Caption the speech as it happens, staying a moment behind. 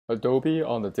Adobe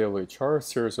on the daily chart,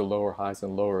 series of lower highs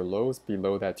and lower lows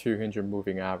below that 200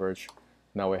 moving average.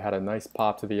 Now we had a nice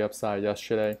pop to the upside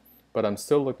yesterday, but I'm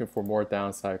still looking for more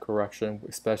downside correction,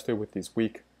 especially with these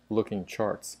weak looking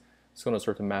charts. It's going to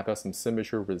start to map out some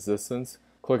symmetry resistance,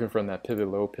 clicking from that pivot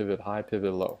low, pivot high,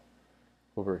 pivot low.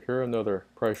 Over here, another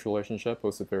price relationship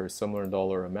was a very similar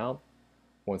dollar amount.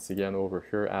 Once again, over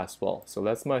here as well. So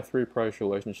that's my 3 price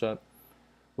relationship.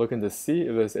 Looking to see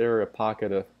if this area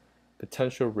pocket of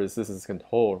potential resistance can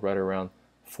hold right around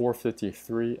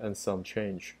 453 and some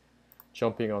change.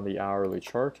 Jumping on the hourly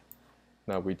chart.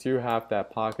 Now we do have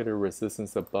that pocket of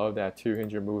resistance above that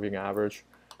 200 moving average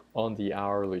on the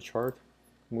hourly chart.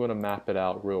 I'm going to map it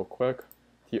out real quick.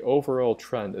 The overall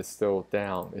trend is still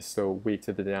down, is still weak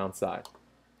to the downside.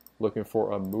 Looking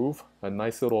for a move, a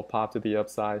nice little pop to the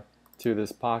upside to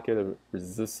this pocket of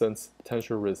resistance,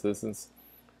 potential resistance.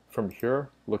 From here,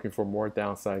 looking for more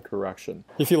downside correction.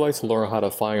 If you'd like to learn how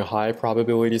to find high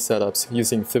probability setups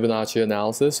using Fibonacci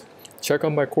analysis, check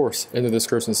out my course in the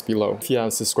descriptions below. If you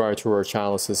haven't subscribed to our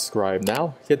channel, subscribe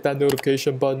now. Hit that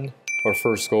notification button. Our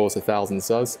first goal is 1,000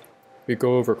 subs. We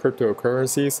go over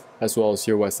cryptocurrencies as well as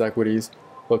US equities.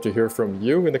 Love to hear from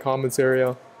you in the comments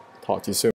area. Talk to you soon.